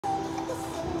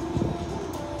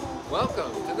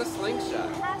Welcome to the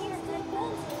Slingshot.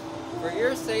 For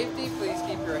your safety, please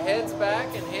keep your heads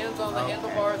back and hands on the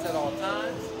handlebars at all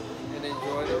times and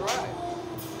enjoy the ride.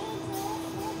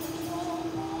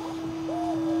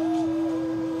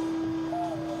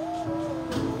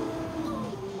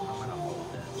 I'm gonna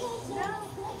hold this.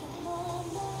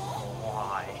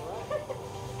 Why?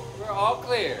 We're all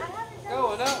clear.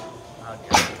 Going up.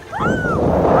 Okay.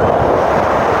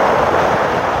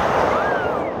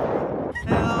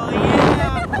 Hell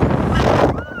yeah!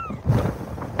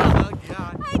 Oh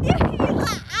god. I knew you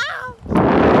like, ow! I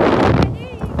knew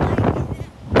you like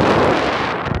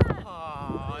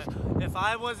Oh, if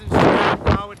I wasn't strapped,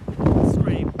 I would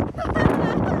scream.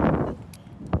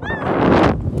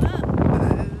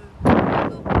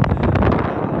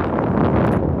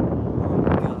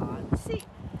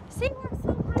 See, we're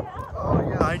so high up. Oh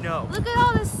yeah, I know. Look at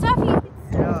all this stuff you can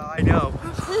see. Yeah, I know.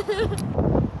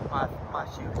 my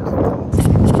shoe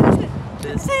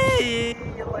just see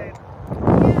you later.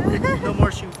 Yeah. No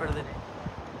more shoe for the day.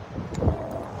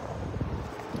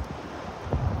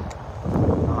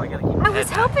 Oh, I gotta keep my I was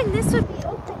head back. hoping this would be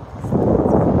open.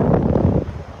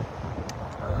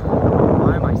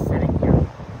 Why am I sitting here?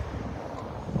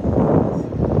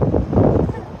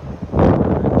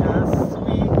 Just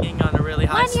speaking on a really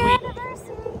high 1 year suite.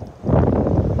 anniversary.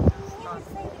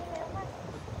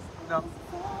 No.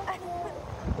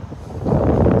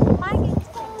 Mine gets to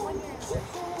say 1 year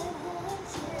anniversary.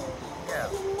 Yeah.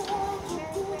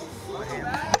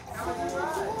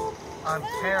 I'm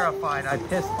terrified. I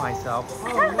pissed myself. Oh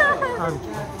no,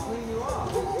 we have to clean you off.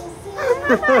 Make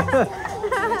sure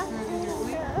that you're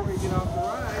clean before you get off the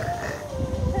ride.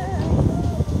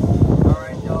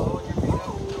 Alright, y'all hold your feet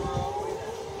up until we're all the way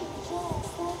down.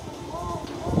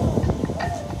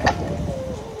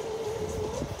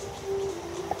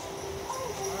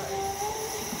 Alright.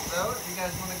 So, if you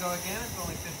guys want to go again, it's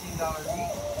only $15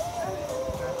 each.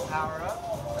 Turn the power up.